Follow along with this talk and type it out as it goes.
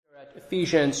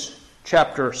Ephesians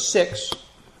chapter 6,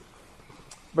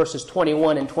 verses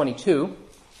 21 and 22.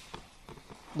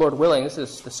 Lord willing, this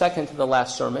is the second to the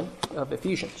last sermon of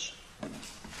Ephesians.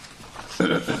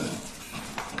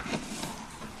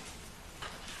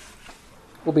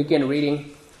 We'll begin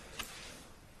reading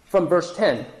from verse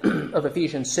 10 of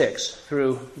Ephesians 6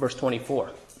 through verse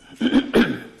 24.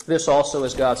 This also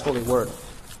is God's holy word.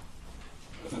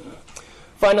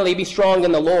 Finally, be strong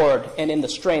in the Lord and in the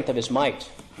strength of his might.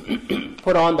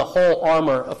 Put on the whole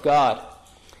armor of God,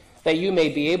 that you may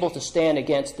be able to stand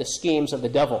against the schemes of the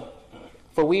devil.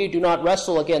 For we do not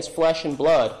wrestle against flesh and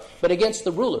blood, but against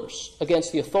the rulers,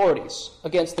 against the authorities,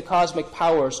 against the cosmic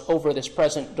powers over this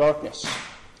present darkness,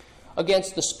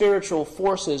 against the spiritual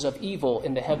forces of evil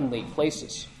in the heavenly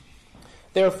places.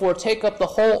 Therefore, take up the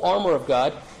whole armor of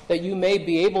God, that you may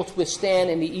be able to withstand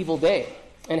in the evil day,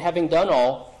 and having done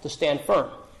all, to stand firm.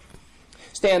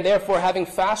 Stand therefore, having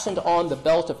fastened on the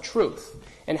belt of truth,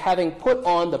 and having put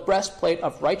on the breastplate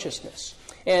of righteousness,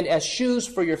 and as shoes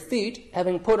for your feet,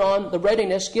 having put on the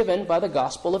readiness given by the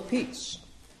gospel of peace.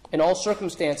 In all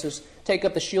circumstances, take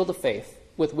up the shield of faith,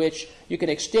 with which you can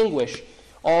extinguish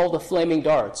all the flaming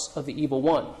darts of the evil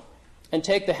one, and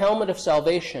take the helmet of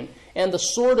salvation and the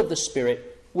sword of the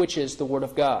Spirit, which is the word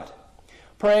of God,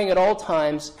 praying at all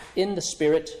times in the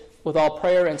Spirit with all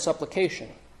prayer and supplication.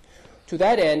 To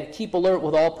that end, keep alert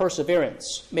with all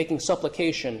perseverance, making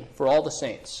supplication for all the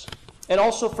saints, and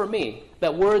also for me,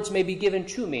 that words may be given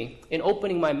to me in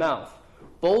opening my mouth,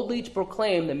 boldly to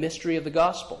proclaim the mystery of the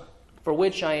gospel, for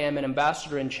which I am an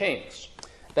ambassador in chains,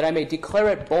 that I may declare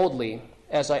it boldly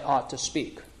as I ought to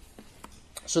speak,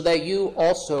 so that you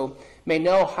also may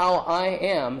know how I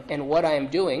am and what I am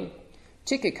doing.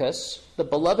 Tychicus, the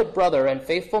beloved brother and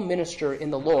faithful minister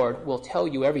in the Lord, will tell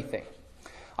you everything.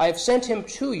 I have sent him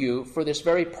to you for this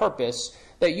very purpose,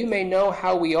 that you may know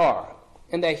how we are,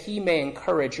 and that he may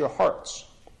encourage your hearts.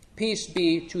 Peace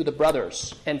be to the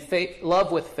brothers, and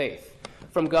love with faith,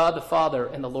 from God the Father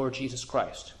and the Lord Jesus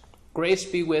Christ. Grace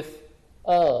be with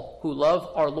all who love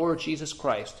our Lord Jesus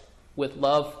Christ, with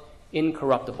love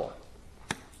incorruptible.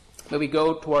 May we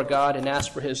go to our God and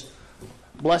ask for his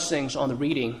blessings on the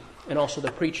reading and also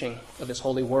the preaching of his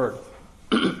holy word.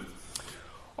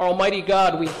 Our Almighty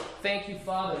God, we thank you,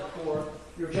 Father, for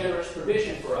your generous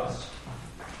provision for us.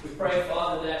 We pray,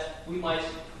 Father, that we might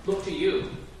look to you,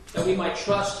 that we might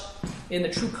trust in the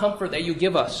true comfort that you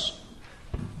give us,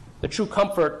 the true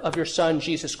comfort of your Son,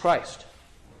 Jesus Christ.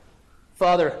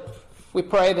 Father, we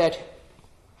pray that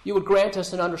you would grant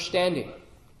us an understanding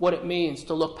what it means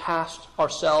to look past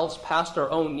ourselves, past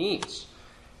our own needs,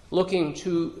 looking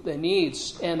to the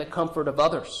needs and the comfort of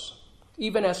others,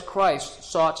 even as Christ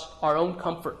sought our own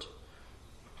comfort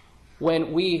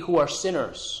when we who are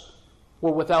sinners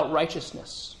were without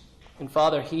righteousness. And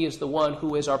Father, he is the one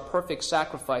who is our perfect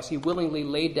sacrifice. He willingly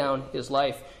laid down his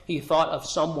life. He thought of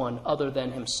someone other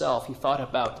than himself. He thought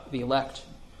about the elect.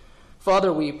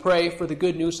 Father, we pray for the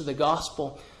good news of the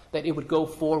gospel, that it would go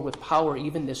forward with power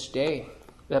even this day,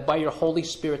 that by your Holy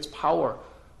Spirit's power,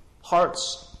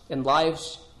 hearts and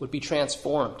lives would be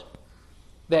transformed,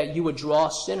 that you would draw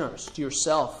sinners to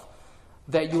yourself,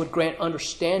 that you would grant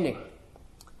understanding,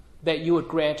 that you would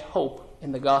grant hope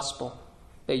in the gospel,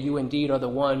 that you indeed are the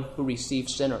one who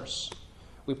receives sinners.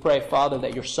 We pray, Father,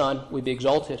 that your Son would be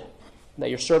exalted, and that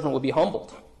your servant would be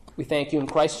humbled. We thank you in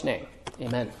Christ's name.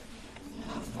 Amen.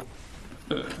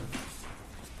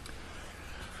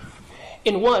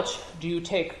 In what do you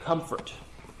take comfort?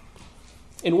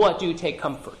 In what do you take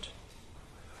comfort?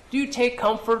 Do you take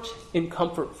comfort in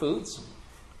comfort foods?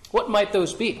 What might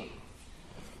those be?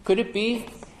 Could it be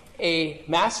a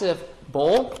massive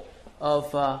bowl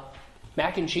of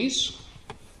mac and cheese?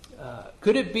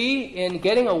 Could it be in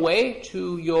getting away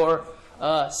to your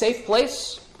safe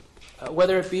place,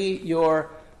 whether it be your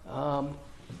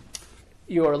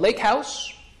lake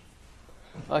house?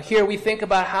 Here we think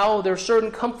about how there are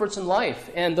certain comforts in life,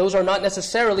 and those are not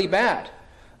necessarily bad.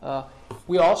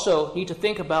 We also need to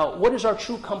think about what is our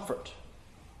true comfort.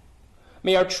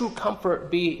 May our true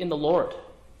comfort be in the Lord.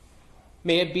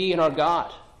 May it be in our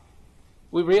God.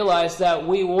 We realize that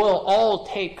we will all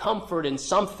take comfort in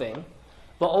something,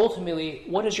 but ultimately,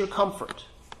 what is your comfort?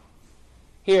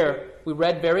 Here, we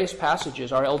read various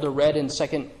passages. Our elder read in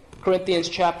 2 Corinthians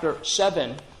chapter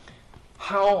 7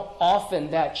 how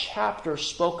often that chapter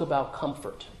spoke about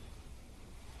comfort.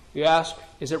 You ask,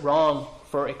 is it wrong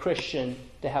for a Christian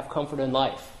to have comfort in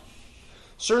life?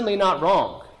 Certainly not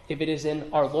wrong if it is in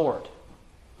our Lord,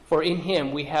 for in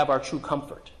him we have our true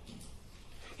comfort.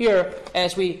 Here,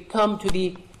 as we come to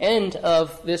the end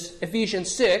of this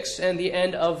Ephesians 6 and the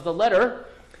end of the letter,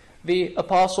 the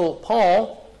Apostle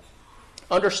Paul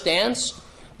understands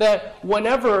that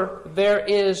whenever there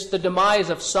is the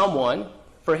demise of someone,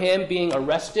 for him being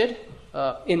arrested,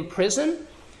 in prison,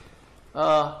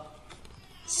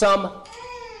 some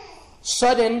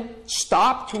sudden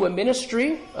stop to a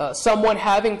ministry, someone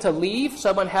having to leave,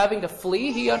 someone having to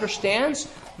flee, he understands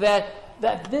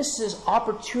that this is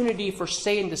opportunity for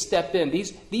Satan to step in.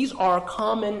 These are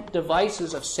common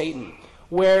devices of Satan,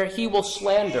 where he will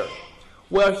slander,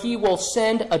 where he will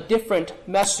send a different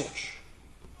message.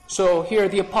 So here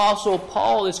the Apostle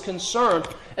Paul is concerned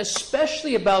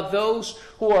especially about those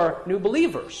who are new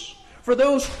believers, for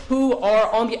those who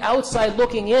are on the outside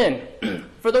looking in,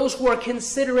 for those who are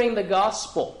considering the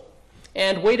gospel.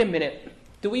 And wait a minute,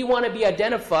 do we want to be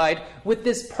identified with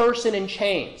this person in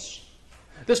chains?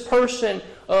 This person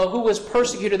who was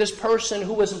persecuted, this person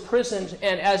who was imprisoned,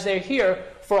 and as they're here,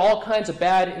 for all kinds of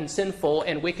bad and sinful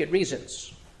and wicked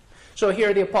reasons. So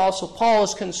here the Apostle Paul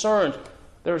is concerned.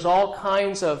 There's all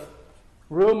kinds of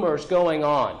rumors going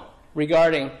on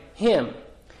regarding him.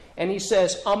 And he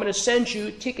says, I'm going to send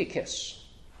you Tychicus.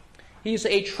 He's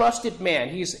a trusted man.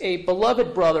 He's a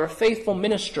beloved brother, a faithful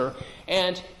minister,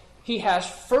 and he has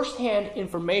firsthand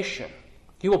information.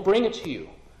 He will bring it to you.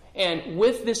 And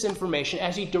with this information,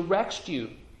 as he directs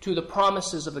you to the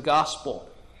promises of the gospel,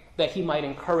 that he might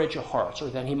encourage your hearts, or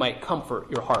that he might comfort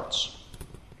your hearts.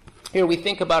 Here we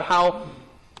think about how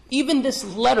even this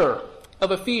letter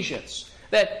of Ephesians,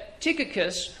 that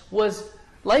Tychicus was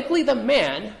likely the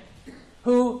man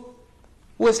who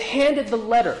was handed the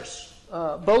letters,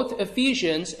 both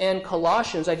Ephesians and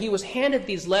Colossians, that he was handed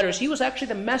these letters. He was actually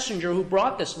the messenger who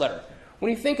brought this letter. When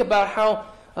you think about how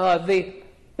the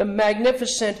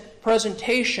magnificent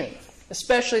presentation,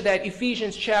 especially that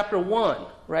Ephesians chapter 1,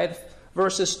 right,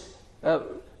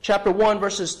 chapter 1,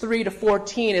 verses 3 to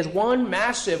 14 is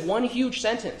one huge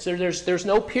sentence. There's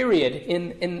no period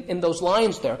in those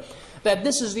lines there. That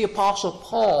this is the Apostle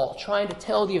Paul trying to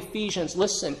tell the Ephesians,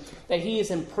 listen, that he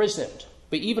is imprisoned.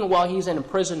 But even while he's in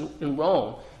prison in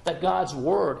Rome, that God's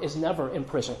word is never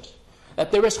imprisoned.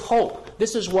 That there is hope.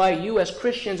 This is why you as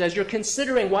Christians, as you're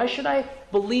considering, why should I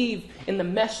believe in the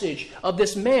message of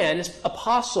this man, this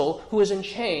apostle who is in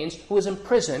chains, who is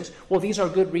imprisoned? Well, these are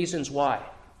good reasons why.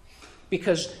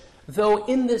 Because though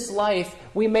in this life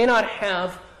we may not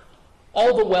have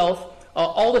all the wealth,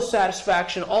 all the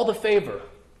satisfaction, all the favor,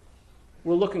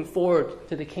 we're looking forward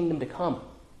to the kingdom to come.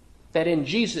 That in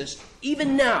Jesus,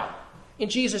 even now,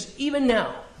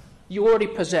 you already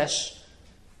possess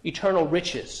eternal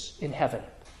riches in heaven.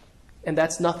 And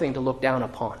that's nothing to look down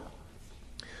upon.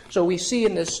 So we see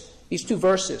in these two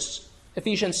verses,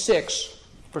 Ephesians 6,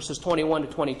 verses 21 to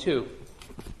 22,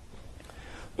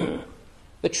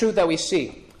 the truth that we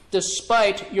see.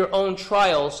 Despite your own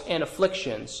trials and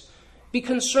afflictions, be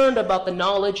concerned about the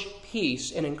knowledge,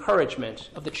 peace, and encouragement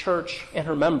of the church and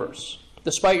her members.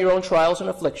 Despite your own trials and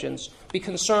afflictions, be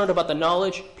concerned about the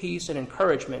knowledge, peace, and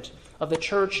encouragement of the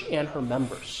church and her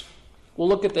members. We'll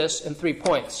look at this in 3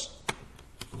 points.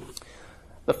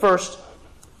 The first,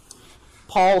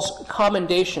 Paul's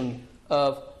commendation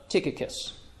of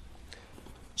Tychicus.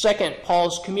 Second,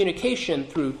 Paul's communication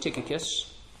through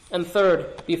Tychicus. And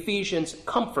third, the Ephesians'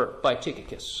 comfort by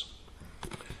Tychicus.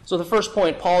 So the first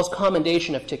point, Paul's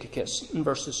commendation of Tychicus in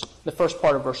the first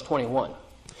part of verse 21.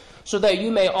 So that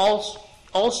you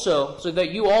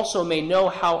also may know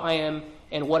how I am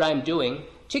and what I am doing,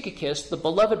 Tychicus, the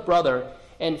beloved brother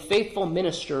and faithful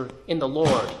minister in the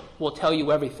Lord, will tell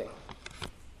you everything.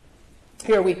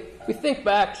 Here we think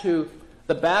back to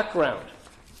the background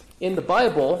in the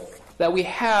Bible that we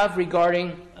have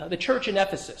regarding the church in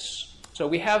Ephesus. So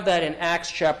we have that in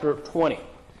Acts chapter 20.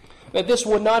 Now, this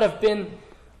would not have been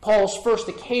Paul's first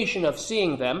occasion of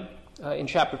seeing them in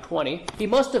chapter 20. He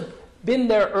must have been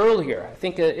there earlier. I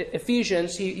think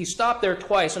Ephesians, he stopped there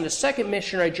twice on his second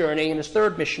missionary journey and his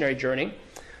third missionary journey.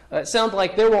 It sounds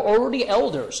like there were already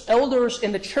elders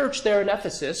in the church there in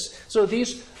Ephesus. So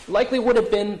these likely would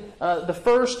have been the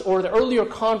first or the earlier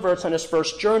converts on his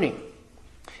first journey.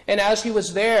 And as he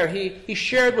was there, he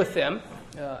shared with them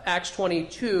Acts 20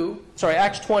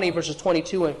 verses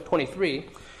 22 and 23.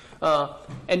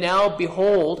 And now,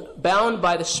 behold, bound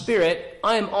by the Spirit,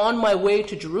 I am on my way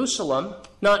to Jerusalem,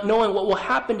 not knowing what will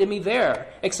happen to me there,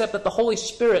 except that the Holy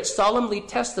Spirit solemnly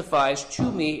testifies to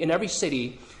me in every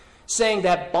city, saying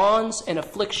that bonds and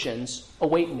afflictions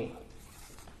await me.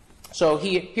 So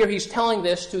here he's telling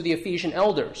this to the Ephesian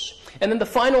elders. And then the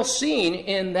final scene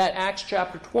in that Acts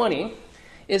chapter 20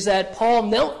 is that Paul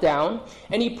knelt down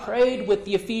and he prayed with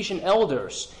the Ephesian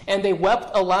elders. And they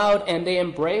wept aloud and they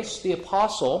embraced the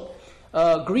apostle,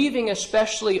 grieving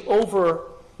especially over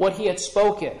what he had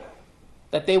spoken,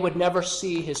 that they would never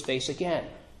see his face again.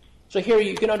 So here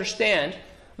you can understand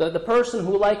the person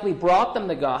who likely brought them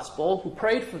the gospel, who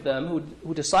prayed for them,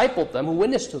 who discipled them, who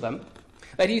witnessed to them,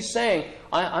 that he's saying,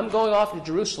 I'm going off to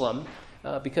Jerusalem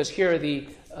because here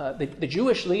the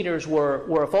Jewish leaders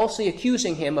were falsely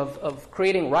accusing him of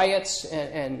creating riots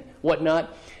and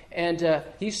whatnot. And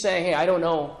he's saying, hey, I don't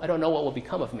know what will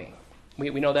become of me.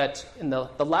 We know that in the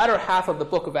latter half of the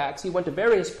book of Acts, he went to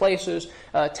various places,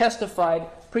 testified,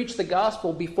 preached the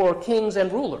gospel before kings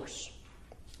and rulers.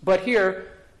 But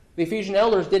here, the Ephesian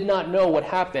elders did not know what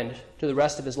happened to the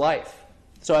rest of his life.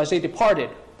 So as they departed,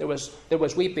 there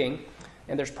was weeping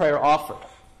and there's prayer offered.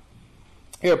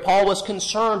 Here, Paul was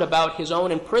concerned about his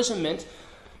own imprisonment,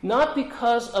 not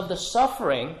because of the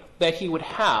suffering that he would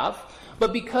have,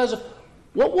 but because of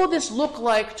what will this look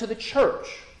like to the church?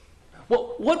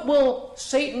 What will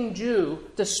Satan do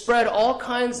to spread all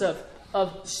kinds of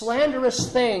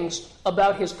slanderous things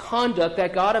about his conduct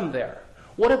that got him there?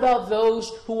 What about those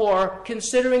who are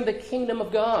considering the kingdom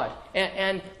of God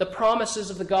and the promises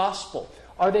of the gospel?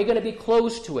 Are they going to be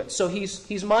closed to it? So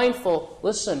he's mindful,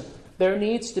 listen, there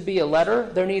needs to be a letter,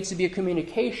 there needs to be a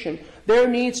communication, there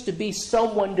needs to be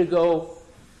someone to go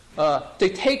to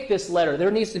take this letter. There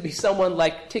needs to be someone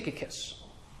like Tychicus.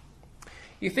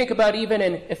 You think about even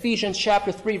in Ephesians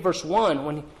chapter 3, verse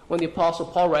 1, when the Apostle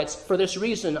Paul writes, "For this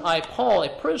reason I, Paul, a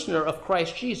prisoner of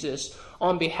Christ Jesus,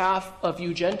 on behalf of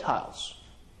you Gentiles."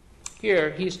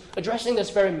 Here, he's addressing this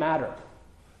very matter,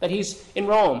 that he's in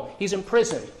Rome, he's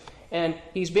imprisoned, and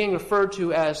he's being referred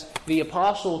to as the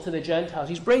apostle to the Gentiles.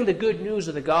 He's bringing the good news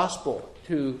of the gospel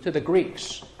to the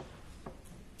Greeks.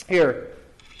 Here,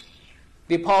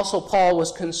 the Apostle Paul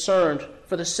was concerned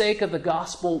for the sake of the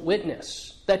gospel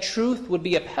witness, that truth would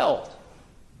be upheld,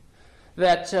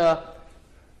 that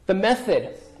the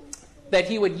method that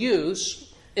he would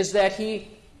use is that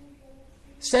he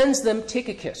sends them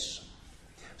Tychicus.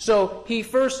 So he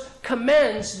first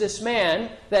commends this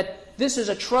man, that this is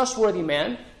a trustworthy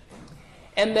man,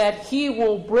 and that he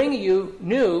will bring you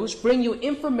news, bring you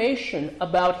information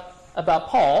about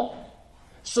Paul,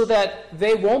 so that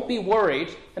they won't be worried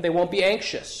and they won't be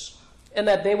anxious, and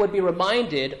that they would be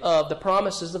reminded of the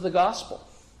promises of the gospel.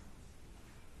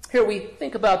 Here we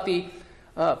think about the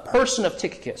person of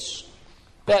Tychicus,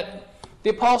 that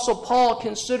the Apostle Paul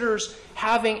considers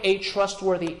having a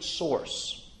trustworthy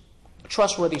source.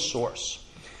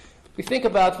 We think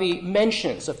about the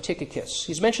mentions of Tychicus.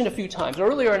 He's mentioned a few times.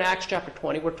 Earlier in Acts chapter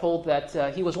 20, we're told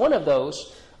that he was one of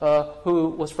those who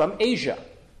was from Asia.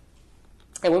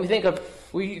 And when we think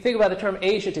about the term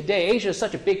Asia today, Asia is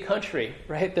such a big country,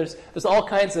 right? There's all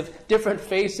kinds of different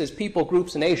faces, people,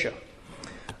 groups in Asia.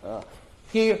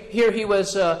 Here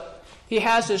he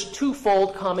has this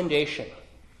twofold commendation.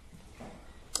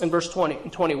 In verse 20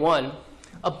 and 21,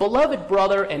 a beloved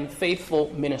brother and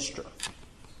faithful minister.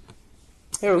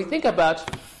 Here we think about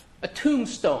a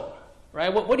tombstone,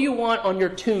 right? What do you want on your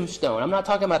tombstone? I'm not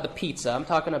talking about the pizza. I'm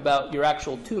talking about your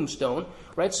actual tombstone,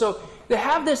 right? So they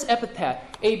have this epitaph,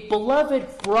 a beloved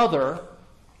brother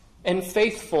and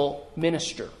faithful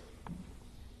minister.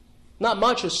 Not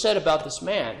much is said about this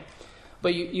man,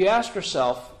 but you ask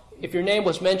yourself, if your name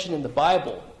was mentioned in the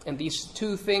Bible, and these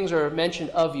two things are mentioned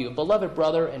of you, beloved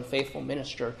brother and faithful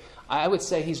minister, I would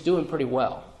say he's doing pretty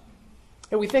well.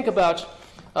 And we think about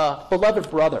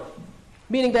beloved brother,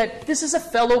 meaning that this is a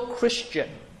fellow Christian.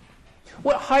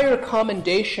 What higher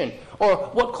commendation or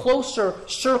what closer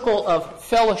circle of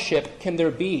fellowship can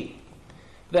there be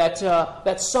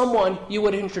that someone you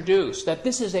would introduce, that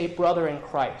this is a brother in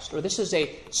Christ, or this is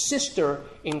a sister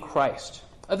in Christ.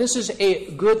 This is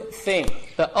a good thing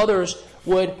that others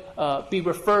would be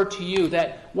referred to you,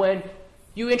 that when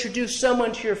you introduce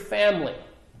someone to your family,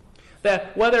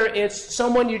 that whether it's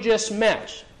someone you just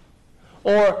met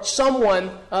or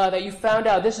someone that you found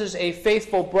out this is a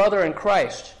faithful brother in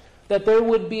Christ, that there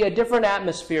would be a different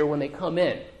atmosphere when they come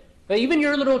in. That even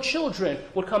your little children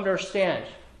would come to understand,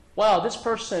 wow, this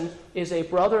person is a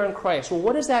brother in Christ. Well,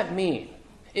 what does that mean?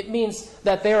 It means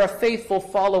that they're a faithful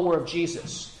follower of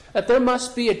Jesus. That there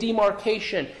must be a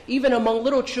demarcation, even among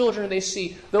little children, they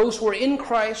see those who are in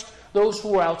Christ, those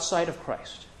who are outside of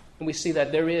Christ. And we see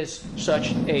that there is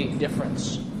such a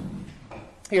difference.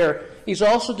 Here, he's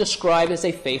also described as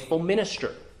a faithful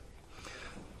minister.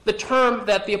 The term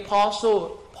that the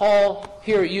Apostle Paul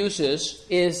here uses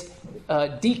is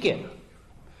deacon,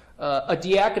 a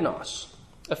diakonos,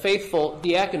 a faithful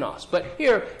diakonos. But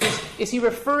here, is he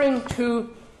referring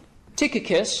to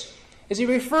Tychicus? Is he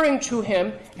referring to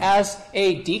him as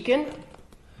a deacon?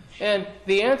 And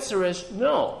the answer is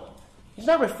no. He's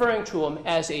not referring to him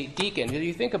as a deacon.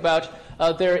 You think about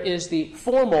there is the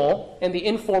formal and the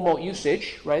informal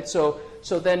usage, right? So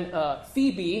then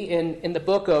Phoebe in the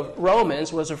book of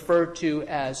Romans was referred to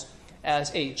as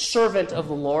a servant of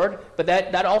the Lord, but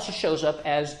that also shows up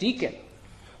as deacon.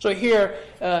 So here,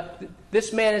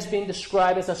 this man is being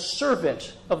described as a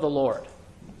servant of the Lord.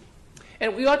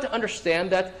 And we ought to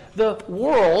understand that the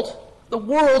world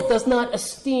does not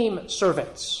esteem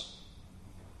servants.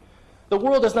 The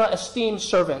world does not esteem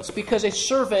servants because a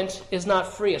servant is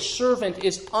not free. A servant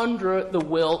is under the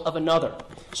will of another.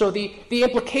 So the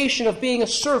implication of being a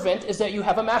servant is that you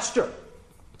have a master.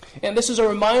 And this is a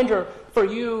reminder for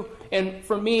you and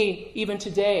for me even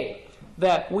today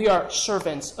that we are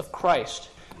servants of Christ.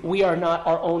 We are not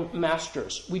our own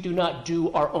masters. We do not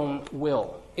do our own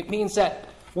will. It means that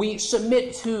we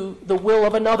submit to the will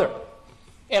of another.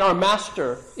 And our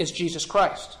master is Jesus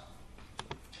Christ.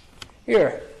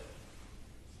 Here,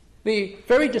 the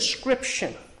very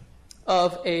description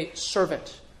of a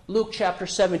servant. Luke chapter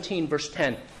 17, verse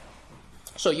 10.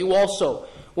 So you also,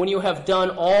 when you have done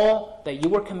all that you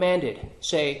were commanded,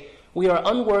 say, we are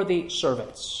unworthy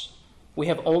servants. We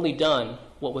have only done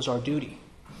what was our duty.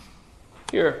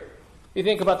 Here, you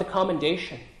think about the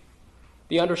commendation.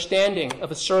 The understanding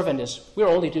of a servant is, we're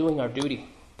only doing our duty.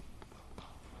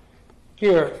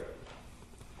 Here,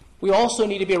 we also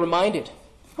need to be reminded,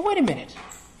 oh, wait a minute.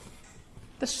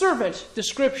 The servant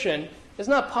description is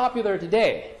not popular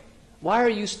today. Why are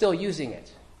you still using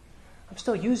it? I'm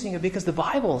still using it because the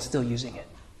Bible is still using it.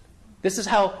 This is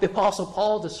how the Apostle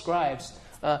Paul describes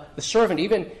the servant,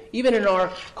 even in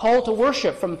our call to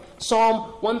worship from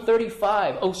Psalm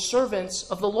 135, O servants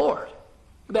of the Lord.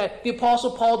 That the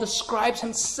Apostle Paul describes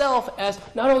himself as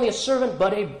not only a servant,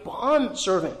 but a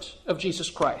bondservant of Jesus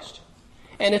Christ.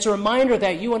 And it's a reminder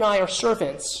that you and I are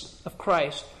servants of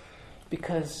Christ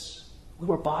because we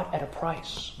were bought at a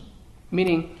price,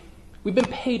 meaning we've been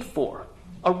paid for.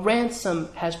 A ransom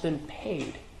has been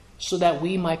paid so that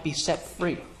we might be set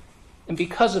free. And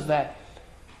because of that,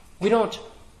 we don't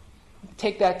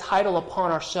take that title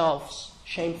upon ourselves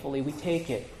shamefully. We take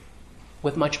it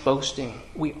with much boasting.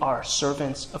 We are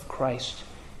servants of Christ.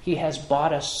 He has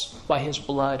bought us by his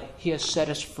blood. He has set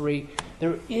us free.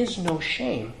 There is no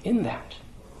shame in that.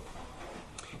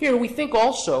 Here we think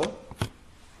also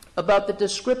about the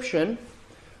description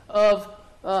of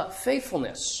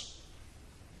faithfulness.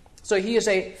 So he is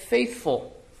a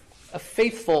faithful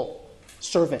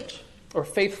servant or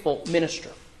faithful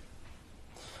minister.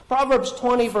 Proverbs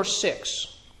 20 verse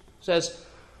 6 says,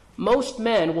 most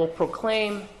men will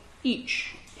proclaim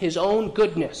each his own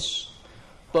goodness,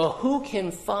 but who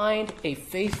can find a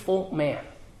faithful man?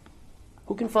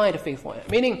 Who can find a faithful man?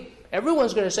 Meaning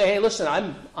everyone's going to say, hey, listen,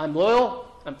 I'm loyal,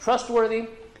 I'm trustworthy,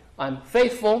 I'm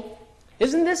faithful.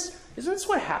 Isn't this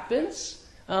what happens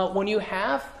when you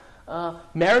have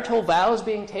marital vows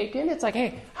being taken? It's like,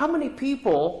 hey, how many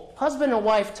people, husband and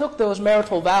wife, took those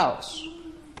marital vows?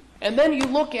 And then you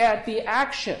look at the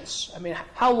actions. I mean,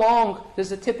 how long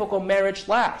does a typical marriage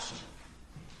last?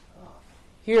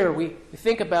 Here we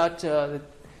think about the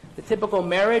typical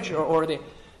marriage or the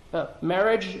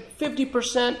marriage,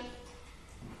 50%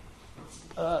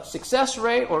 success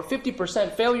rate or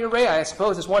 50% failure rate. I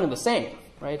suppose it's one and the same,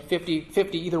 right?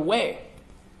 50-50 either way.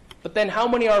 But then how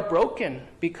many are broken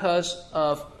because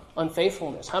of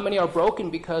unfaithfulness? How many are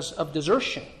broken because of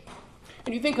desertion?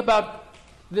 And you think about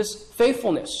this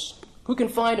faithfulness. Who can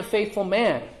find a faithful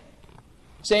man?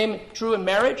 Same true in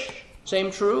marriage,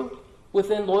 same true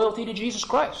within loyalty to Jesus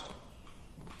Christ.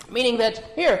 Meaning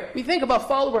that here, we think about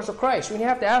followers of Christ. We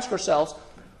have to ask ourselves,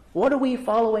 what are we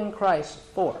following Christ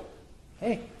for?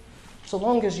 Hey, so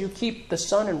long as you keep the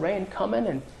sun and rain coming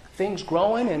and things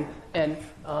growing and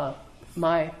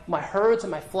my herds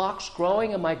and my flocks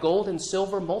growing and my gold and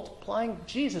silver multiplying,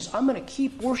 Jesus, I'm going to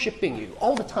keep worshiping you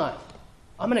all the time.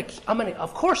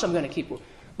 Of course I'm going to keep.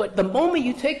 But the moment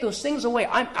you take those things away,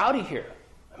 I'm out of here.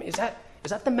 I mean, is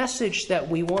that the message that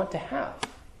we want to have?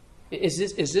 Is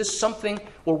this something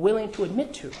we're willing to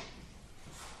admit to?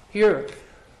 Here,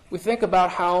 we think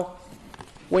about how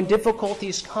when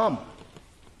difficulties come,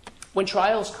 when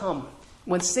trials come,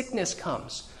 when sickness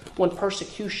comes, when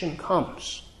persecution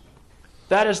comes,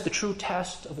 that is the true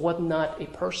test of whether or not a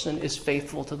person is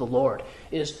faithful to the Lord,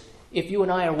 is if you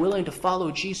and I are willing to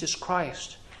follow Jesus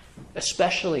Christ,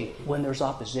 especially when there's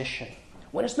opposition,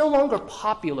 when it's no longer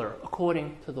popular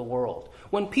according to the world,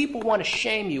 when people want to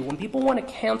shame you, when people want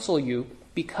to cancel you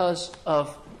because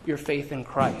of your faith in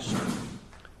Christ.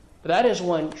 That is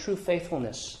when true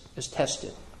faithfulness is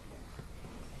tested.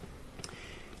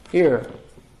 Here,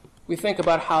 we think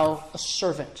about how a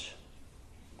servant,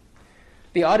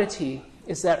 the oddity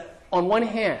is that on one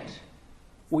hand,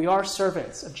 we are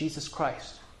servants of Jesus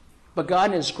Christ, but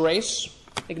God in his grace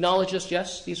acknowledges,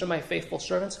 yes, these are my faithful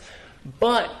servants.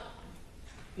 But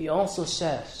he also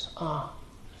says,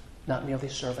 not merely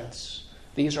servants.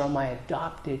 These are my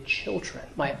adopted children,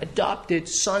 my adopted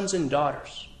sons and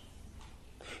daughters.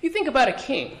 You think about a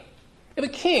king. If a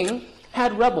king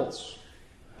had rebels,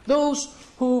 those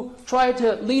who tried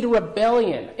to lead a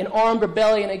rebellion, an armed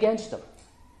rebellion against him,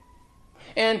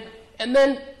 and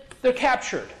then they're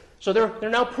captured, so they're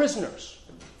now prisoners.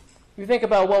 You think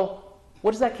about, well,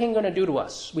 what is that king going to do to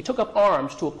us? We took up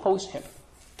arms to oppose him.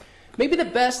 Maybe the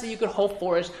best that you could hope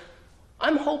for is,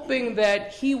 I'm hoping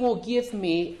that he will give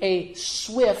me a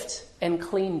swift and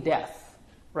clean death,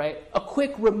 right? A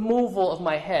quick removal of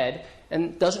my head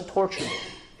and doesn't torture me.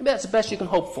 Maybe that's the best you can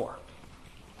hope for.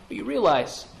 But you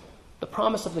realize the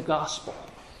promise of the gospel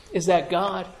is that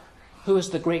God, who is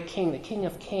the great king, the King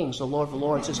of kings, the Lord of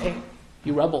lords, says, hey,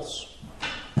 you rebels,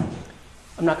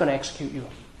 I'm not going to execute you.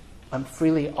 I'm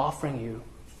freely offering you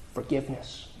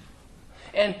forgiveness.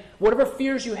 And whatever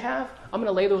fears you have, I'm going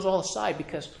to lay those all aside,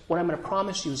 because what I'm going to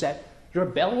promise you is that your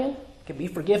rebellion can be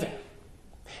forgiven.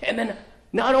 And then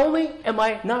not only am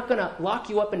I not going to lock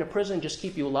you up into prison and just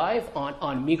keep you alive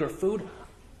on meager food,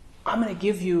 I'm going to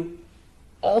give you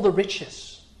all the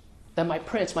riches that my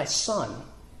prince, my son,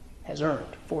 has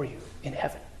earned for you in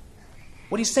heaven.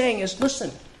 What he's saying is,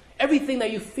 listen, everything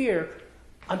that you fear,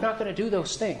 I'm not going to do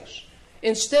those things.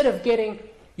 Instead of getting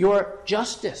your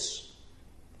justice,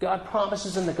 God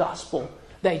promises in the gospel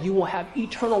that you will have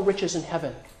eternal riches in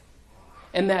heaven,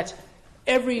 and that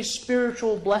every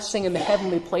spiritual blessing in the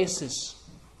heavenly places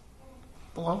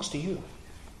belongs to you.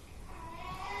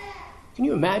 Can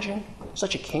you imagine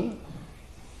such a king?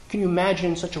 Can you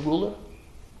imagine such a ruler?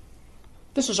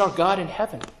 This is our God in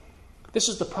heaven. This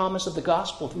is the promise of the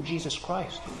gospel through Jesus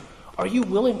Christ. Are you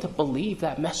willing to believe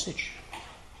that message?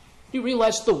 Do you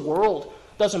realize the world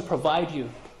doesn't provide you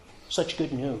such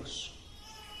good news?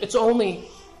 It's only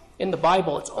in the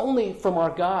Bible. It's only from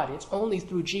our God. It's only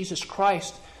through Jesus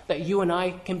Christ that you and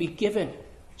I can be given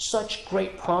such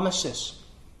great promises.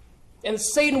 And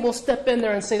Satan will step in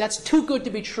there and say, that's too good to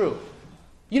be true.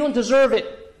 You don't deserve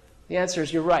it. The answer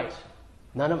is, you're right.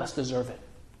 None of us deserve it.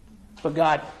 But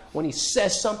God, when he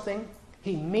says something,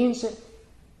 he means it.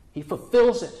 He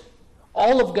fulfills it.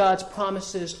 All of God's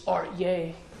promises are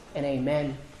yea and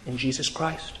amen in Jesus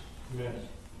Christ. Amen.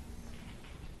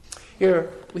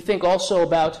 Here we think also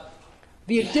about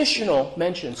the additional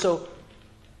mention. So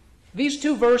these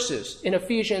two verses in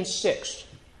Ephesians 6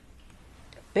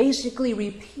 basically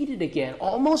repeated again,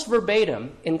 almost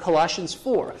verbatim, in Colossians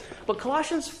 4. But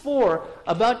Colossians 4,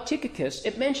 about Tychicus,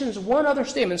 it mentions one other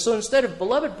statement. So instead of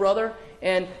beloved brother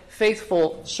and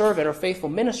faithful servant or faithful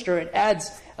minister, it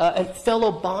adds a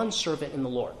fellow bondservant in the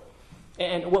Lord.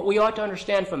 And what we ought to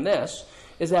understand from this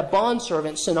is that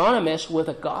bondservant is synonymous with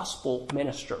a gospel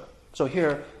minister. So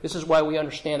here, this is why we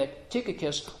understand that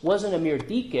Tychicus wasn't a mere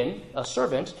deacon, a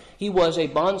servant. He was a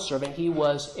bondservant. He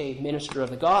was a minister of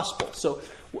the gospel. So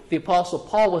the Apostle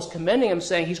Paul was commending him,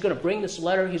 saying he's going to bring this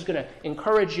letter. He's going to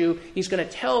encourage you. He's going to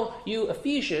tell you,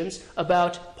 Ephesians,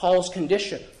 about Paul's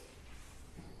condition.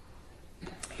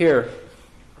 Here,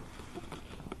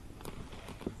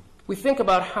 we think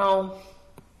about how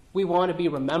we want to be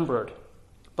remembered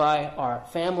by our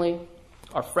family,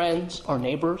 our friends, our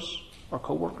neighbors, our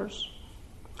co-workers.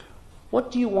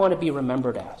 What do you want to be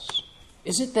remembered as?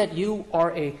 Is it that you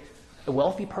are a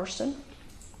wealthy person?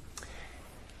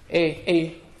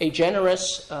 A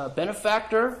generous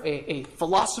benefactor? A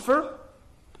philosopher?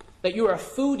 That you are a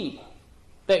foodie?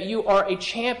 That you are a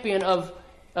champion of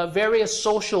various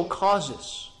social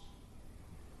causes?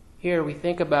 Here we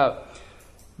think about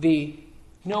the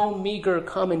no meager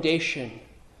commendation,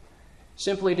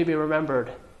 simply to be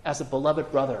remembered as a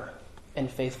beloved brother and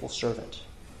faithful servant.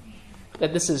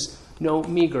 That this is no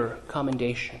meager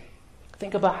commendation.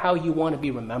 Think about how you want to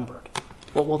be remembered.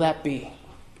 What will that be?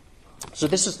 So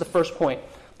this is the first point,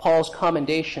 Paul's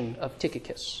commendation of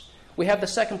Tychicus. We have the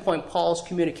second point, Paul's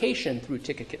communication through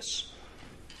Tychicus.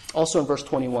 Also in verse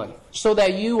 21. So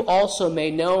that you also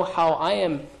may know how I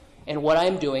am and what I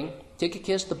am doing,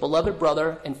 Tychicus, the beloved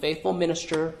brother and faithful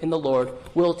minister in the Lord,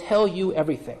 will tell you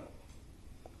everything.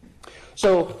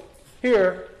 So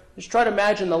here, just try to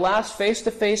imagine the last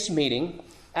face-to-face meeting,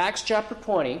 Acts chapter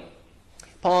 20.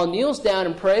 Paul kneels down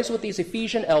and prays with these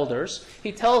Ephesian elders.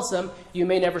 He tells them, you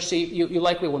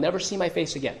likely will never see my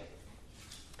face again.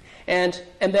 And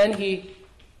then he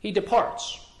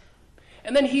departs.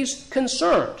 And then he's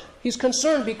concerned. He's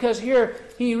concerned because here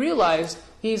he realized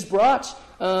he's brought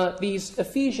these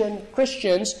Ephesian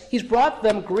Christians, he's brought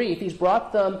them grief. He's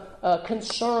brought them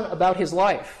concern about his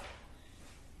life.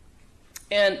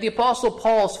 And the Apostle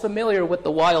Paul is familiar with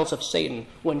the wiles of Satan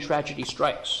when tragedy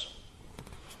strikes.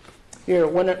 Here,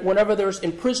 whenever there's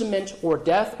imprisonment or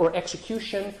death or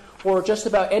execution or just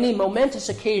about any momentous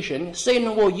occasion,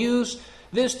 Satan will use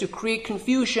this to create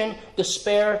confusion,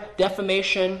 despair,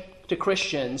 defamation to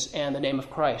Christians and the name of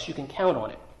Christ. You can count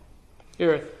on it.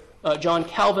 Here, John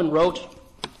Calvin wrote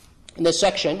in this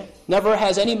section, "Never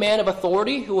has any man of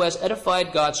authority who has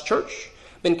edified God's church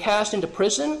been cast into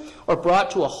prison or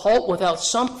brought to a halt without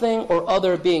something or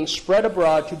other being spread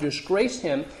abroad to disgrace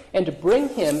him and to bring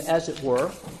him, as it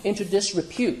were, into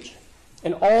disrepute,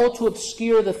 and all to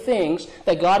obscure the things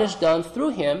that God has done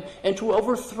through him and to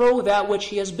overthrow that which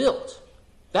he has built.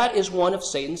 That is one of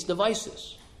Satan's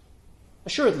devices."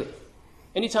 Assuredly,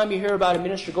 anytime you hear about a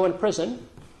minister going to prison,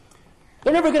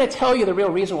 they're never going to tell you the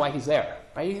real reason why he's there.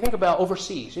 Right? You think about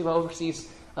overseas.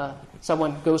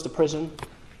 Someone goes to prison,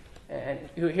 and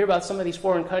you hear about some of these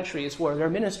foreign countries where their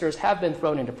ministers have been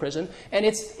thrown into prison, and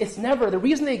it's never, the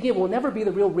reason they give will never be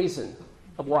the real reason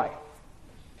of why.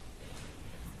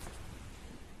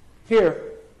 Here,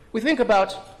 we think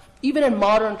about, even in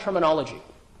modern terminology,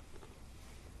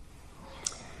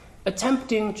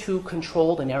 attempting to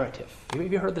control the narrative.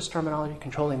 Have you heard this terminology,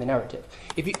 controlling the narrative?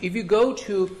 If you go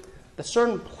to the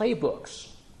certain playbooks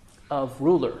of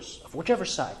rulers, of whichever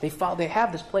side, they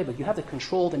have this playbook. You have to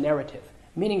control the narrative,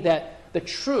 meaning that the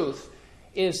truth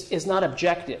is not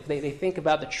objective. They think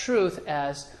about the truth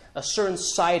as a certain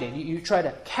sided. You try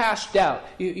to cast doubt.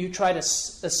 You try to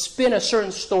spin a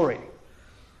certain story.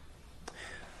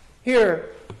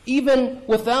 Here, even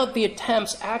without the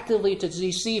attempts actively to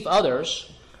deceive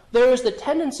others, there is the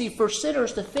tendency for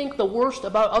sinners to think the worst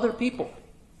about other people.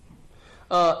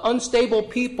 Unstable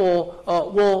people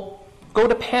will go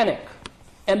to panic,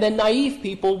 and then naive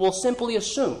people will simply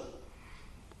assume.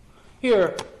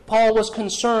 Here, Paul was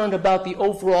concerned about the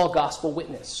overall gospel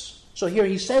witness. So here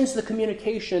he sends the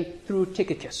communication through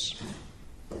Tychicus.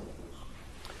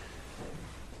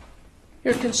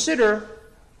 Here, consider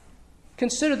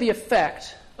the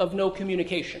effect of no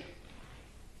communication,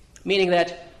 meaning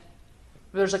that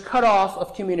there's a cutoff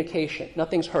of communication.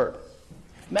 Nothing's heard.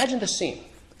 Imagine the scene.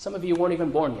 Some of you weren't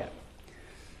even born yet.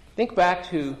 Think back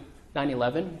to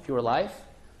 9/11, if you were alive.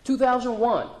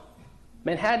 2001,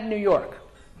 Manhattan, New York.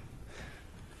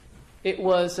 It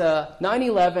was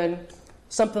 9/11,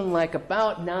 something like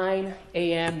about 9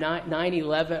 a.m.,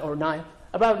 9/11, or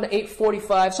about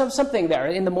 8:45, something there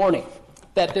in the morning,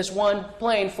 that this one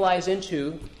plane flies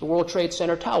into the World Trade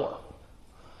Center tower.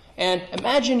 And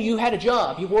imagine you had a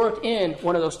job. You worked in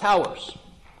one of those towers.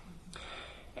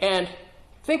 And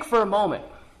think for a moment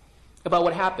about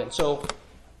what happened. So,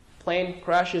 plane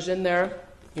crashes in there.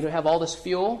 You have all this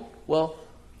fuel. Well,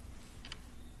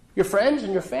 your friends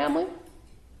and your family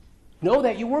know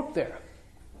that you work there.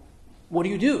 What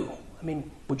do? I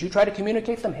mean, would you try to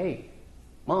communicate to them? Hey,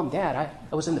 Mom, Dad,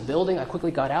 I was in the building. I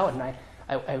quickly got out, and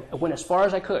I went as far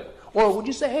as I could. Or would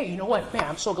you say, hey, you know what, man,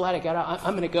 I'm so glad I got out.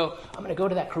 I'm going to go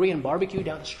to that Korean barbecue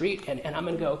down the street, and I'm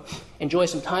going to go enjoy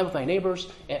some time with my neighbors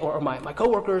or my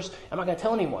coworkers. I'm not going to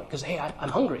tell anyone because, hey, I'm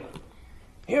hungry.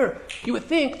 Here, you would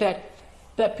think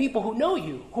that people who know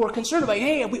you, who are concerned about you,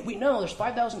 hey, we know there's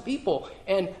 5,000 people,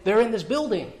 and they're in this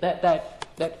building that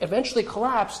eventually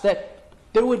collapsed, that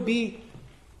there would be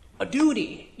a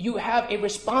duty. You have a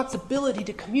responsibility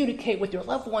to communicate with your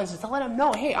loved ones and to let them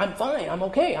know, hey, I'm fine, I'm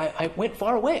okay, I went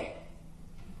far away.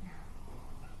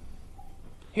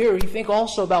 Here, you think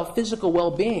also about physical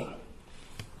well-being.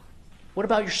 What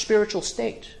about your spiritual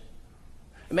state?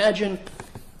 Imagine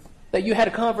that you had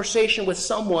a conversation with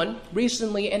someone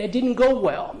recently and it didn't go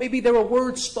well. Maybe there were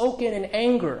words spoken in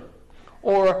anger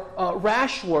or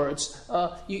rash words.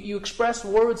 You expressed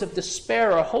words of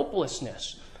despair or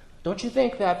hopelessness. Don't you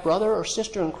think that brother or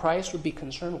sister in Christ would be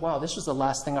concerned, wow, this was the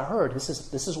last thing I heard. This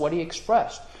is what he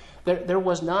expressed. There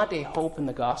was not a hope in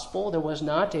the gospel. There was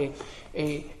not a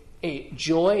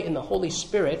joy in the Holy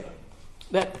Spirit.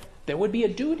 That there would be a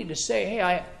duty to say,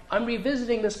 hey, I'm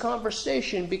revisiting this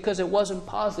conversation because it wasn't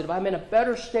positive. I'm in a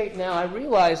better state now. I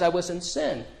realize I was in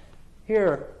sin.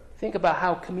 Here, think about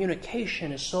how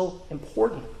communication is so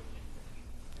important.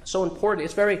 So important.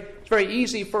 It's very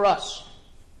easy for us.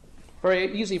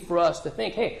 Very easy for us to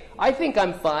think, hey, I think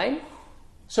I'm fine,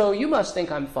 so you must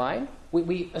think I'm fine.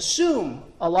 We assume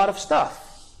a lot of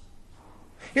stuff.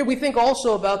 Here we think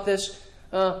also about this,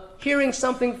 hearing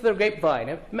something through the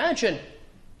grapevine. Imagine,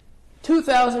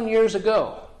 2,000 years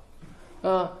ago,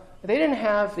 they didn't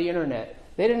have the internet.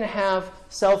 They didn't have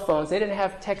cell phones. They didn't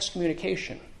have text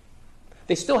communication.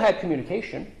 They still had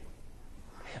communication.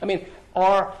 I mean,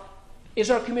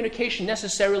 is our communication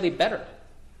necessarily better?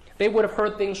 They would have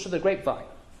heard things through the grapevine.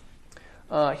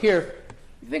 Here,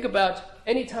 You think about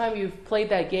any time you've played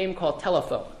that game called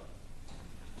telephone.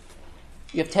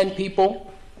 You have 10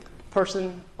 people.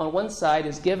 Person on one side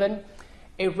is given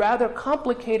a rather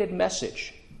complicated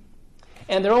message,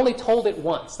 and they're only told it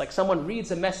once, like someone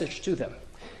reads a message to them,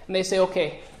 and they say,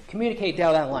 okay, communicate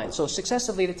down that line. So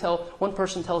successively they tell, one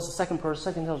person tells the second person,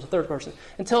 second tells the third person,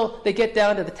 until they get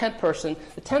down to the 10th person.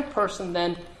 The 10th person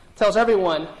then tells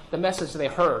everyone the message they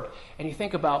heard, and you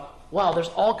think about, wow, there's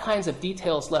all kinds of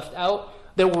details left out.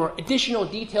 There were additional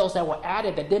details that were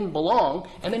added that didn't belong.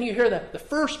 And then you hear the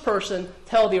first person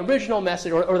tell the original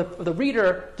message, or the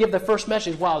reader give the first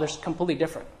message. Wow, there's completely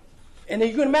different. And then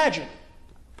you can imagine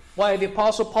why the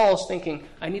Apostle Paul is thinking,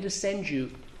 I need to send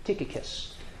you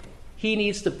Tychicus. He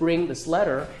needs to bring this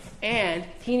letter, and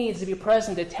he needs to be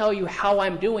present to tell you how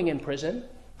I'm doing in prison,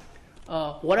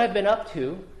 what I've been up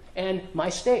to, and my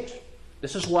state.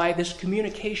 This is why this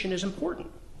communication is important.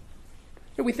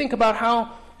 Here we think about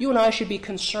how you and I should be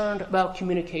concerned about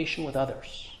communication with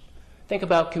others. Think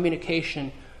about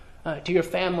communication to your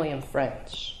family and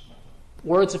friends.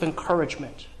 Words of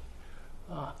encouragement.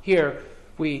 Here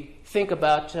we think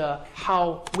about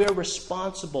how we're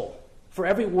responsible for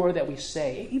every word that we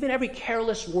say. Even every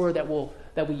careless word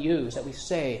that we use, that we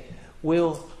say,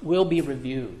 will be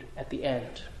reviewed at the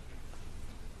end.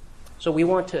 So we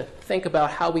want to think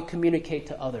about how we communicate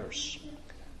to others.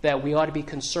 That we ought to be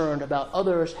concerned about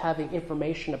others having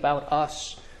information about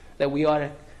us, that we ought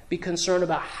to be concerned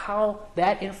about how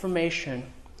that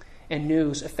information and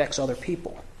news affects other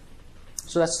people.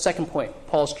 So that's the second point,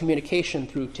 Paul's communication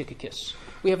through Tychicus.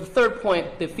 We have the third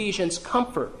point, the Ephesians'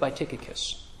 comfort by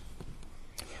Tychicus.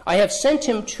 I have sent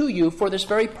him to you for this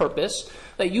very purpose,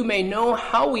 that you may know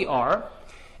how we are,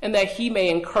 and that he may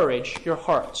encourage your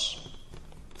hearts.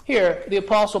 Here, the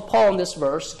Apostle Paul in this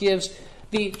verse gives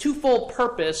the twofold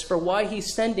purpose for why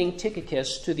he's sending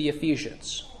Tychicus to the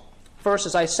Ephesians. First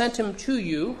is, I sent him to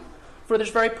you for this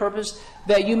very purpose,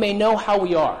 that you may know how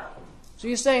we are. So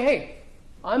he's saying, hey,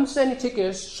 I'm sending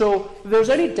Tychicus, so if there's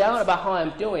any doubt about how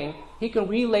I'm doing, he can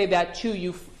relay that to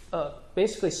you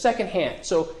basically secondhand.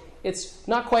 So it's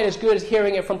not quite as good as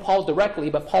hearing it from Paul directly,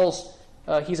 but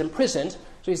he's imprisoned.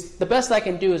 So the best I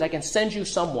can do is I can send you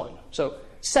someone. So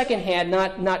secondhand,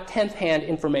 not tenth-hand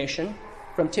information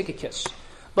from Tychicus.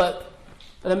 But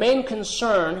the main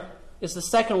concern is the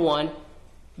second one,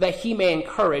 that he may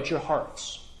encourage your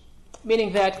hearts.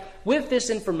 Meaning that with this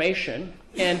information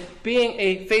and being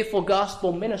a faithful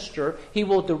gospel minister, he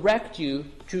will direct you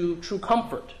to true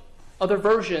comfort. Other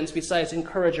versions, besides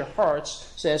encourage your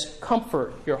hearts, says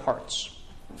comfort your hearts.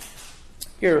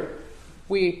 Here,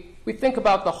 we think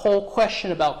about the whole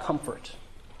question about comfort.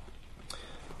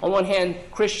 On one hand,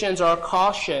 Christians are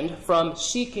cautioned from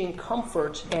seeking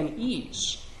comfort and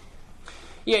ease.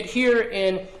 Yet here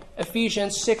in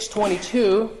Ephesians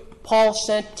 6:22, Paul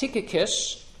sent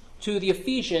Tychicus to the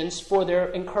Ephesians for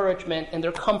their encouragement and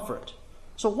their comfort.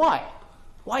 So why?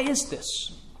 Why is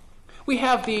this? We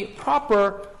have the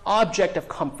proper object of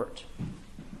comfort.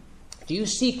 Do you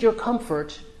seek your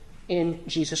comfort in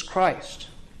Jesus Christ?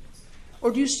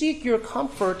 Or do you seek your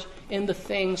comfort in the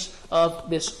things of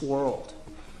this world?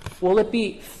 Will it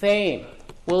be fame?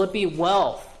 Will it be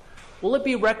wealth? Will it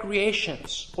be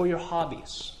recreations or your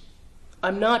hobbies?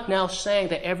 I'm not now saying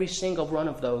that every single one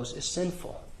of those is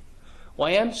sinful. What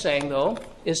I am saying, though,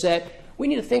 is that we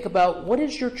need to think about, what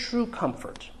is your true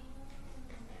comfort?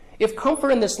 If comfort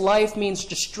in this life means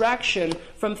distraction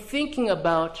from thinking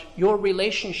about your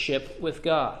relationship with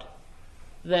God,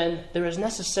 then there is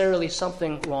necessarily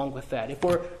something wrong with that. If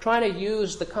we're trying to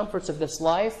use the comforts of this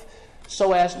life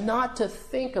so as not to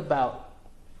think about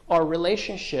our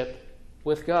relationship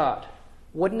with God,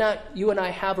 would not you and I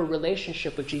have a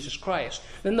relationship with Jesus Christ?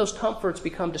 Then those comforts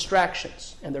become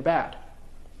distractions, and they're bad.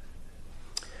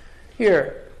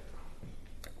 Here,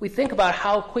 we think about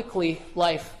how quickly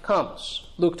life comes.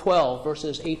 Luke 12,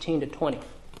 verses 18 to 20.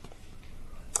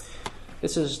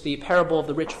 This is the parable of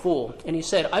the rich fool. And he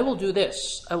said, I will do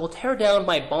this. I will tear down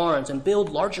my barns and build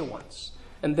larger ones.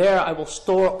 And there I will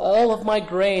store all of my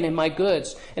grain and my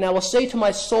goods. And I will say to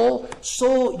my soul,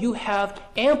 soul, you have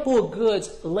ample goods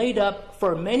laid up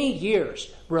for many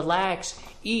years. Relax,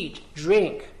 eat,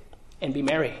 drink, and be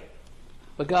merry.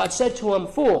 But God said to him,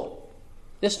 fool,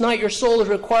 this night your soul is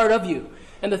required of you.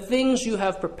 And the things you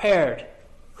have prepared,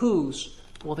 whose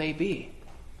will they be?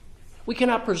 We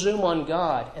cannot presume on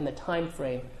God and the time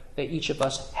frame that each of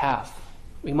us have.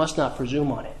 We must not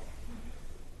presume on it.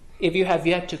 If you have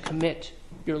yet to commit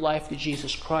your life to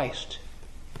Jesus Christ,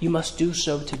 you must do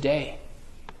so today.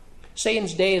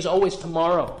 Satan's day is always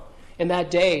tomorrow, and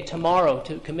that day, tomorrow,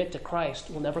 to commit to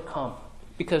Christ will never come,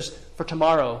 because for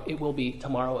tomorrow, it will be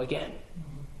tomorrow again.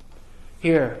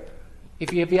 Here,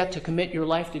 if you have yet to commit your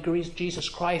life to Jesus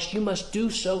Christ, you must do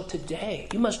so today.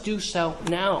 You must do so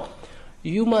now.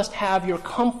 You must have your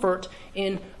comfort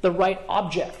in the right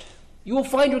object. You will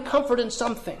find your comfort in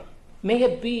something. May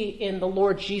it be in the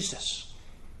Lord Jesus.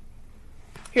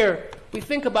 Here, we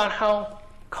think about how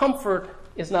comfort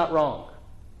is not wrong.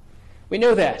 We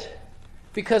know that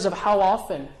because of how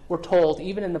often we're told,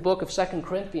 even in the book of 2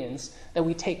 Corinthians, that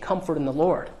we take comfort in the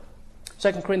Lord.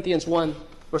 2 Corinthians 1,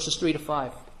 verses 3 to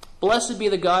 5. Blessed be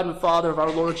the God and Father of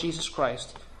our Lord Jesus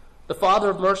Christ, the Father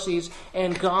of mercies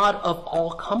and God of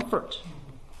all comfort,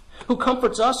 who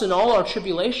comforts us in all our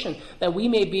tribulation, that we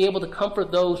may be able to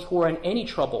comfort those who are in any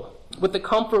trouble, with the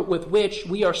comfort with which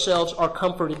we ourselves are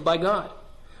comforted by God.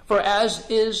 For as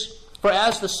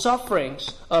the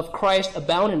sufferings of Christ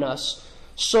abound in us,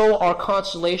 so our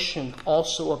consolation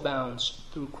also abounds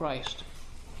through Christ.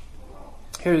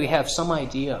 Here we have some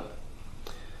idea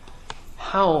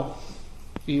how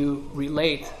you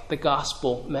relate the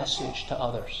gospel message to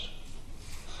others.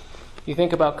 You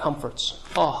think about comforts.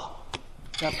 Oh,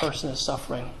 that person is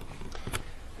suffering.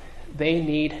 They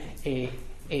need a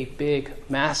big,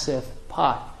 massive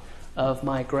pot of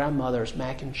my grandmother's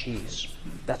mac and cheese.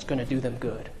 That's going to do them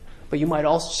good. But you might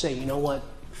also say, you know what?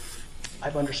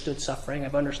 I've understood suffering.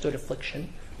 I've understood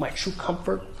affliction. My true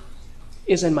comfort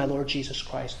is in my Lord Jesus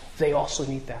Christ. They also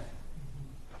need that.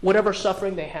 Whatever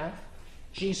suffering they have,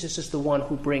 Jesus is the one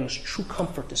who brings true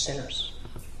comfort to sinners.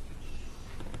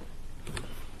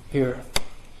 Here,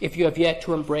 if you have yet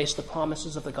to embrace the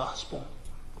promises of the gospel,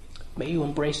 may you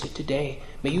embrace it today.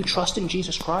 May you trust in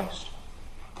Jesus Christ,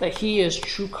 that He is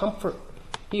true comfort.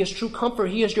 He is true comfort.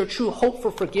 He is your true hope for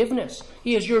forgiveness.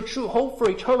 He is your true hope for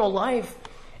eternal life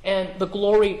and the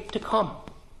glory to come.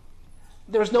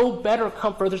 There's no better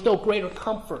comfort, there's no greater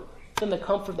comfort than the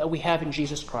comfort that we have in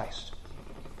Jesus Christ.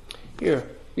 Here,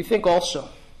 we think also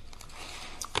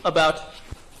about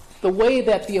the way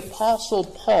that the Apostle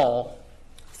Paul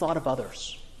thought of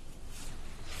others.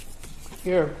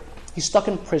 Here, he's stuck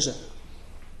in prison.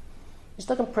 He's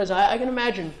stuck in prison. I can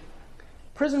imagine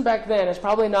prison back then is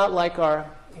probably not like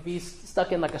if he's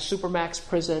stuck in like a supermax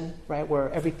prison, right,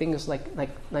 where everything is like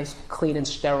nice, clean, and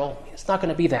sterile. It's not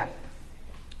going to be that.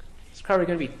 It's probably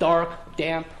going to be dark,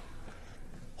 damp,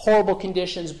 horrible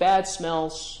conditions, bad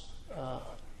smells.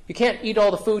 You can't eat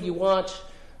all the food you want.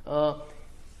 You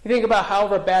think about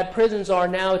however bad prisons are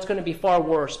now, it's going to be far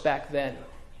worse back then.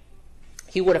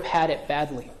 He would have had it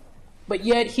badly. But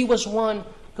yet he was one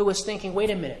who was thinking, wait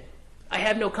a minute, I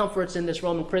have no comforts in this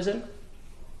Roman prison.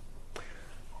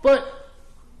 But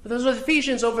those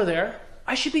Ephesians over there,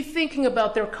 I should be thinking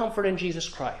about their comfort in Jesus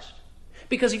Christ.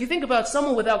 Because if you think about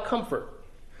someone without comfort,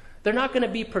 they're not going to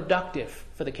be productive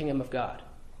for the kingdom of God.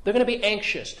 They're going to be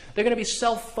anxious. They're going to be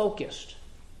self-focused.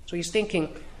 So he's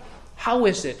thinking, how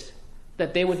is it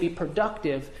that they would be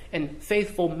productive and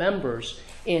faithful members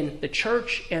in the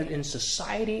church and in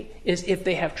society is if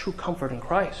they have true comfort in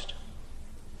Christ.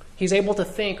 He's able to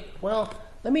think, well,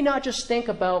 let me not just think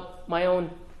about my own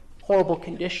horrible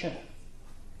condition.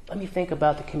 Let me think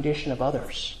about the condition of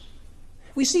others.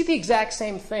 We see the exact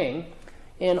same thing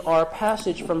in our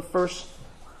passage from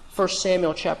 1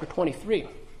 Samuel chapter 23.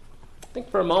 Think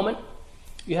for a moment.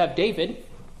 You have David.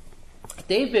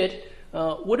 David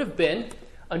would have been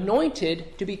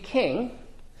anointed to be king,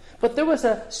 but there was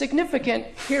a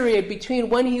significant period between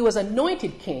when he was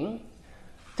anointed king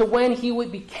to when he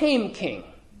became king.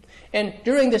 And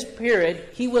during this period,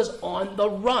 he was on the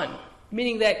run,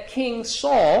 meaning that King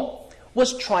Saul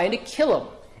was trying to kill him.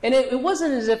 And it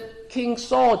wasn't as if King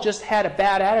Saul just had a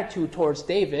bad attitude towards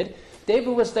David.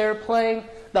 David was there playing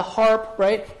the harp,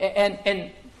 right?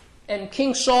 And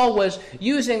King Saul was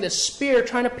using the spear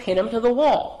trying to pin him to the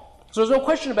wall. So there's no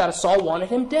question about it. Saul wanted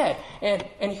him dead.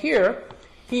 And here,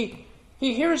 he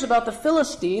hears about the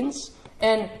Philistines,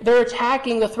 and they're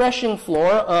attacking the threshing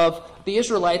floor of the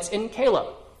Israelites in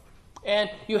Keilah. And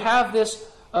you have this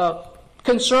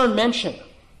concern mentioned.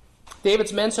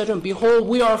 David's men said to him, "Behold,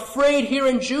 we are afraid here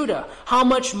in Judah. How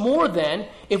much more then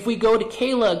if we go to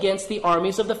Keilah against the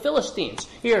armies of the Philistines?"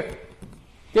 Here,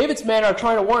 David's men are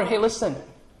trying to warn, hey, listen,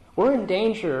 we're in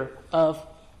danger of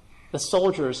the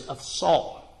soldiers of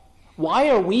Saul. Why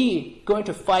are we going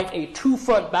to fight a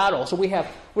two-front battle? So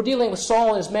we're dealing with Saul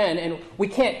and his men, and we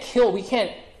can't kill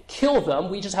them.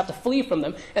 We just have to flee from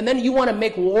them. And then you want to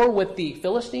make war with the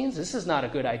Philistines? This is not a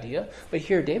good idea. But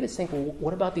here David's thinking, well,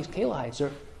 what about these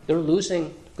Keilahites? They're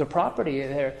losing their property,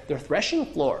 their threshing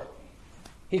floor.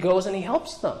 He goes and he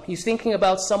helps them. He's thinking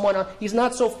about someone. He's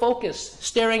not so focused,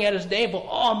 staring at his navel.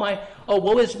 Oh,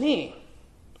 woe is me.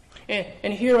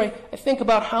 And here I think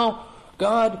about how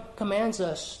God commands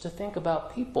us to think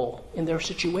about people in their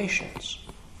situations.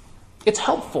 It's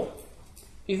helpful.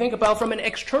 You think about from an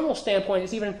external standpoint,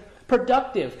 it's even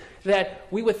productive that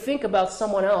we would think about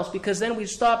someone else, because then we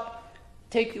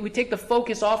take the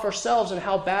focus off ourselves and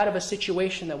how bad of a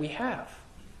situation that we have.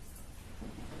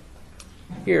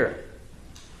 Here,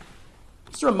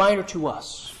 it's a reminder to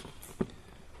us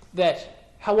that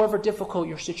however difficult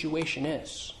your situation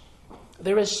is,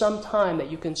 there is some time that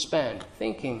you can spend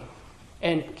thinking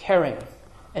and caring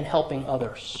and helping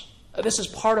others. This is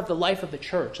part of the life of the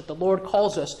church, that the Lord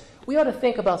calls us. We ought to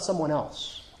think about someone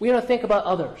else. We ought to think about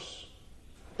others,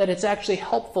 that it's actually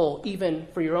helpful even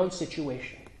for your own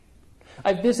situation.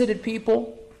 I've visited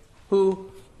people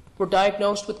who were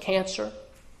diagnosed with cancer,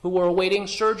 who were awaiting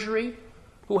surgery,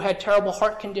 who had terrible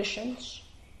heart conditions.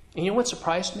 And you know what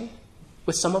surprised me?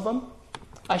 With some of them,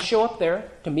 I show up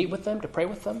there to meet with them, to pray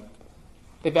with them.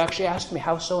 They've actually asked me,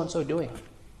 how's so-and-so doing?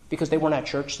 Because they weren't at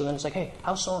church, so then it's like, hey,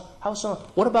 how's so?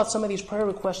 What about some of these prayer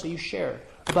requests that you shared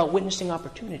about witnessing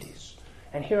opportunities?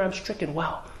 And here I'm stricken,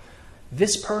 wow,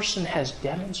 this person has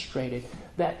demonstrated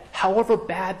that however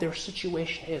bad their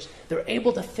situation is, they're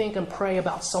able to think and pray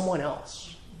about someone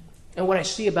else. And what I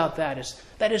see about that is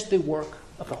the work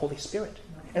of the Holy Spirit.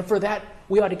 And for that,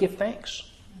 we ought to give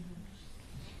thanks.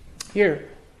 Here,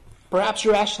 perhaps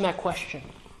you're asking that question.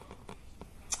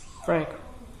 Frank,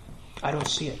 I don't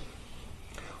see it.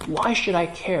 Why should I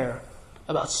care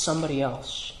about somebody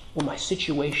else when my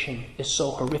situation is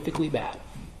so horrifically bad?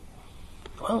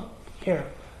 Well, here,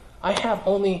 I have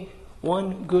only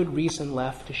one good reason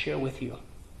left to share with you.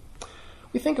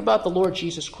 We think about the Lord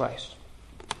Jesus Christ.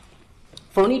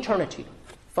 For an eternity,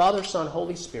 Father, Son,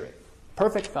 Holy Spirit,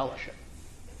 perfect fellowship.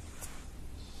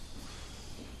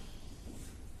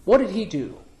 What did he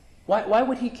do? Why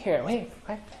would he care? Hey,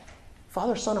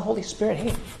 Father, Son, and Holy Spirit,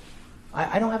 hey,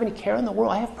 I don't have any care in the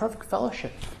world. I have perfect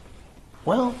fellowship.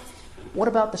 Well, what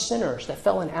about the sinners that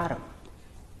fell in Adam?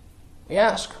 We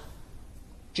ask,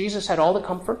 Jesus had all the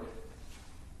comfort.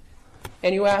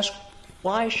 And you ask,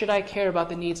 why should I care about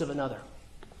the needs of another?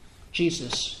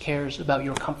 Jesus cares about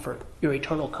your comfort, your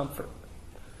eternal comfort.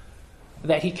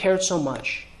 That he cared so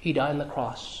much, he died on the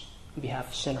cross on behalf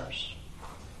of sinners.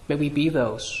 May we be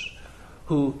those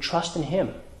who trust in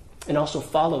him and also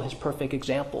follow his perfect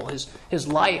example, his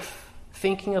life,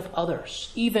 thinking of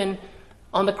others. Even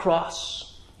on the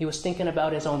cross, he was thinking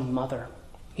about his own mother.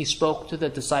 He spoke to the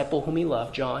disciple whom he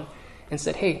loved, John, and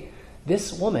said, hey,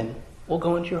 this woman will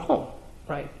go into your home,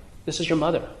 right? This is your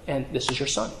mother, and this is your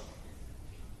son.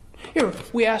 Here,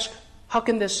 we ask, how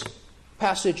can this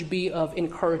passage be of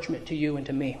encouragement to you and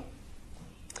to me?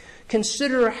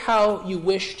 Consider how you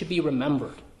wish to be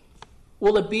remembered.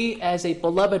 Will it be as a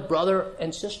beloved brother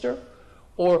and sister?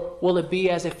 Or will it be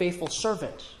as a faithful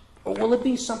servant? Or will it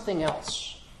be something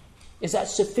else? Is that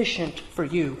sufficient for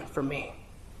you and for me?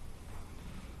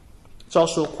 It's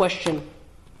also a question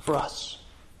for us.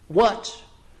 What,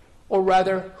 or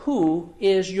rather, who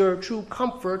is your true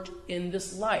comfort in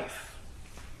this life?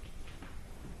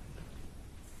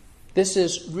 This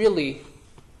is really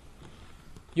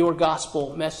your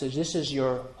gospel message. This is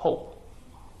your hope.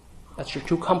 That's your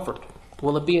true comfort.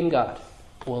 Will it be in God?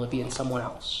 Or will it be in someone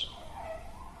else?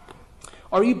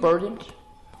 Are you burdened?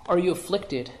 Are you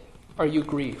afflicted? Are you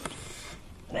grieved?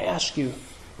 And I ask you,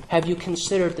 have you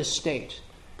considered the state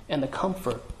and the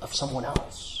comfort of someone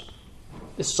else?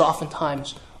 This is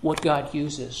oftentimes what God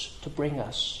uses to bring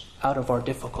us out of our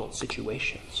difficult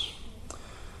situations.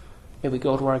 May we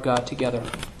go to our God together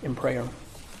in prayer.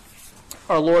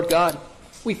 Our Lord God,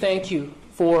 we thank you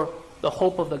for the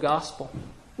hope of the gospel.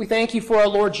 We thank you for our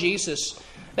Lord Jesus,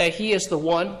 that he is the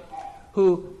one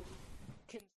who